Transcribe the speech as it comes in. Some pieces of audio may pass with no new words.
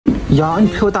呀，你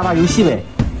陪我打游戏呗。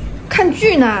看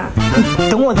剧呢。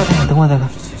等我再看，等我再看。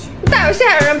打游戏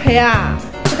还有人陪啊？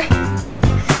走开。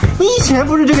你以前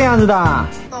不是这个样子的。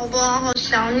宝宝，好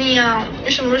想你啊！你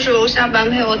什么时候下班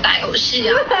陪我打游戏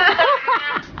呀？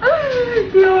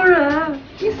丢人！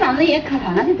你嗓子也卡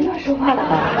痰了，你不要说话了。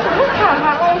不卡痰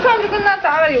了，我上次跟他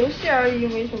打了游戏而已，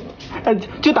为什么？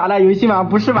就打了游戏吗？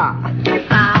不是吧？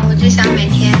啊，我就想每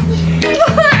天。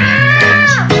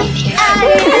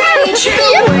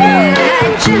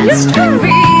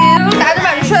打着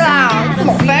打就睡了，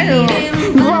老烦人了。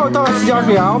你帮我倒了洗脚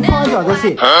水啊，我泡完脚再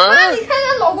睡。妈，你看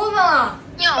他老过分了。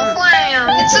你好坏呀！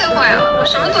你最坏了，我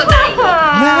什么都答应。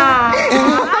啊！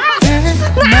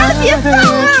那别放了！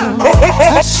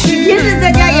你平时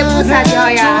在家也不撒娇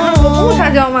呀？我不撒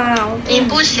娇吗？你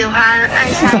不喜欢爱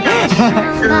撒娇的孩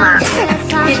子吗？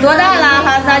你多大了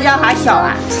还撒娇还小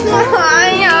啊？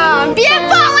哎呀，别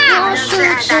放了！最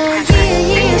爱大凯，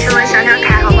给你是我小小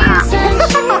凯，好不好？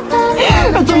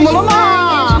怎么了嘛？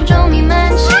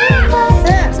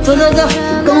走走走，